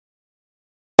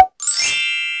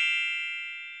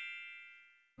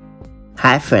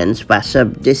Hi friends, what's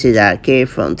up? This is RK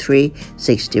from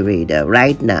 360 Reader.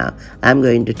 Right now, I'm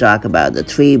going to talk about the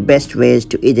 3 best ways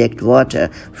to eject water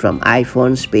from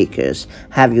iPhone speakers.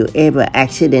 Have you ever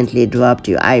accidentally dropped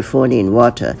your iPhone in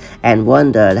water and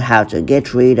wondered how to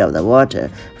get rid of the water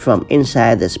from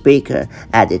inside the speaker?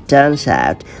 As it turns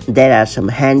out, there are some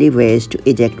handy ways to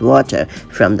eject water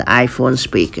from the iPhone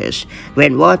speakers.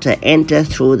 When water enters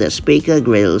through the speaker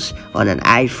grills on an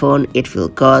iPhone, it will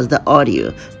cause the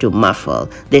audio to muffle.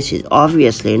 This is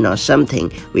obviously not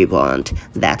something we want.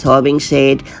 That all being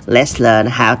said, let's learn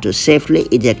how to safely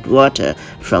eject water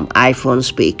from iPhone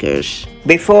speakers.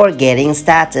 Before getting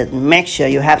started, make sure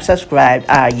you have subscribed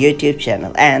our YouTube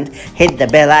channel and hit the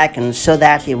bell icon so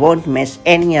that you won't miss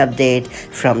any update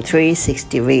from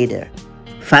 360 Reader.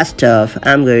 First off,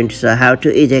 I'm going to show how to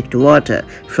eject water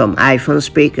from iPhone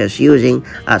speakers using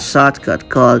a shortcut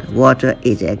called Water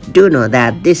Eject. Do know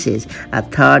that this is a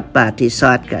third-party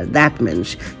shortcut. That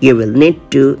means you will need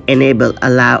to enable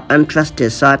Allow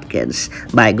Untrusted Shortcuts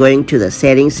by going to the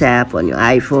Settings app on your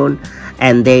iPhone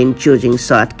and then choosing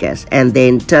Shortcuts and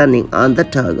then turning on the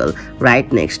toggle right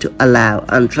next to Allow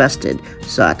Untrusted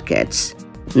Shortcuts.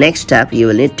 Next up, you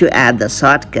will need to add the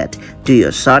shortcut to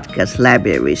your shortcuts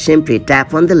library. Simply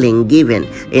tap on the link given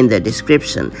in the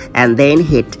description and then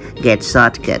hit Get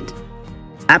Shortcut.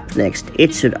 Up next,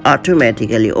 it should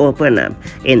automatically open up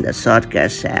in the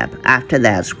Shortcuts app. After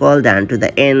that, scroll down to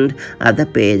the end of the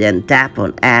page and tap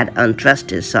on Add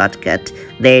Untrusted Shortcut.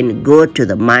 Then go to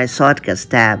the My Shortcuts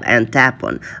tab and tap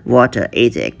on Water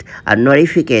Eject. A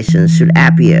notification should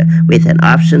appear with an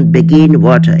option Begin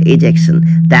Water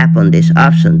Ejection. Tap on this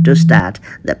option to start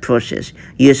the process.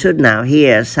 You should now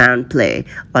hear sound play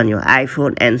on your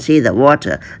iPhone and see the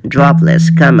water droplets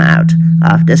come out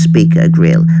of the speaker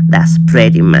grill. That's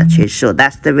pretty much it. So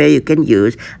that's the way you can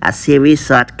use a Siri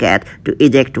shortcut to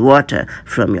eject water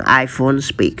from your iPhone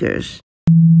speakers.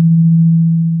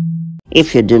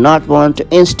 If you do not want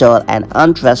to install an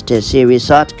untrusted Siri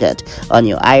shortcut on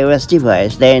your iOS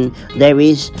device, then there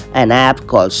is an app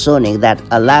called Sonic that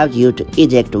allows you to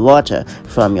eject water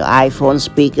from your iPhone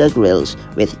speaker grills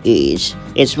with ease.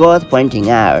 It's worth pointing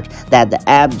out that the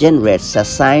app generates a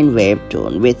sine wave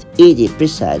tone with easy,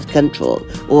 precise control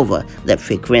over the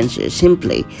frequency.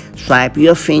 Simply swipe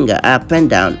your finger up and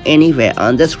down anywhere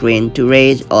on the screen to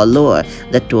raise or lower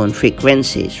the tone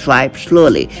frequency. Swipe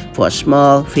slowly for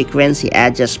small frequency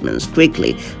adjustments,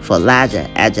 quickly for larger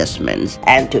adjustments.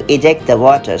 And to eject the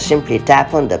water, simply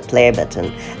tap on the play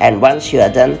button, and once you are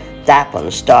done, tap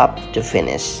on Stop to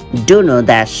finish. Do know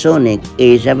that Sonic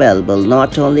is available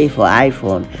not only for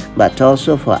iPhone but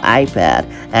also for iPad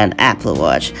and Apple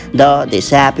Watch. Though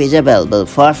this app is available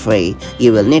for free,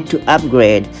 you will need to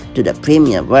upgrade to the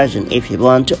premium version if you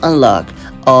want to unlock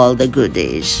all the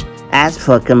goodies. As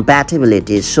for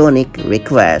compatibility, Sonic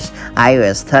requires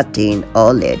iOS 13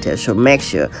 or later, so make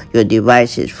sure your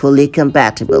device is fully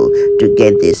compatible to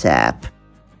get this app.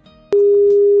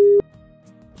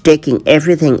 Taking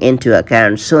everything into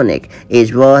account, Sonic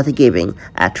is worth giving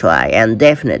a try, and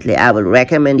definitely I would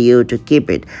recommend you to keep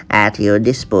it at your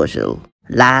disposal.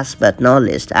 Last but not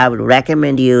least, I would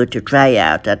recommend you to try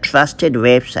out a trusted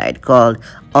website called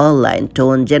Online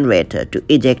Tone Generator to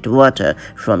eject water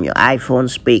from your iPhone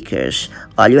speakers.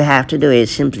 All you have to do is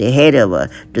simply head over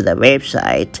to the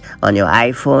website on your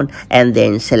iPhone and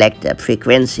then select the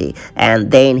frequency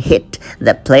and then hit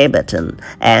the play button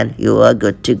and you are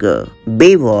good to go.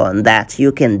 Be warned that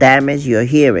you can damage your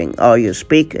hearing or your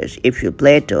speakers if you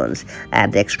play tones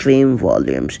at extreme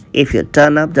volumes. If you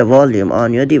turn up the volume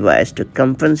on your device to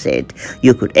compensate,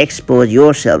 you could expose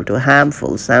yourself to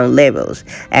harmful sound levels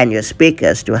and your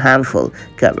speakers to harmful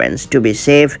currents. To be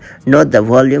safe, note the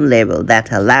volume level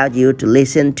that allowed you to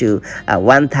listen to a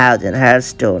 1000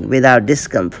 Hz tone without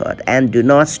discomfort, and do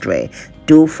not stray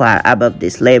too far above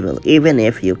this level even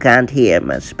if you can't hear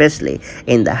much, especially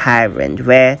in the high range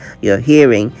where your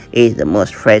hearing is the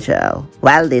most fragile.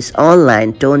 While this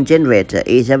online tone generator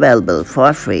is available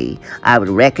for free, I would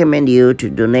recommend you to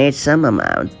donate some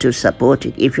amount to support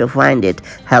it if you find it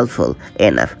helpful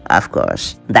enough, of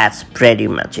course. That's pretty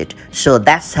much it. So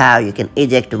that's how you can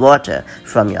eject water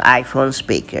from your iPhone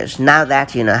speakers. Now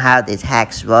that you know how these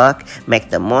hacks work, make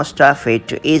the most of it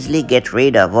to easily get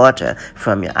rid of water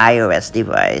from your iOS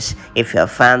device. If you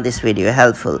have found this video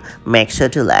helpful, make sure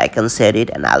to like and share it,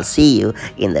 and I'll see you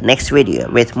in the next video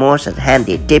with more such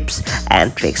handy tips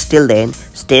and tricks. Till then,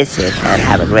 stay safe and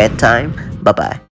have a great time. Bye bye.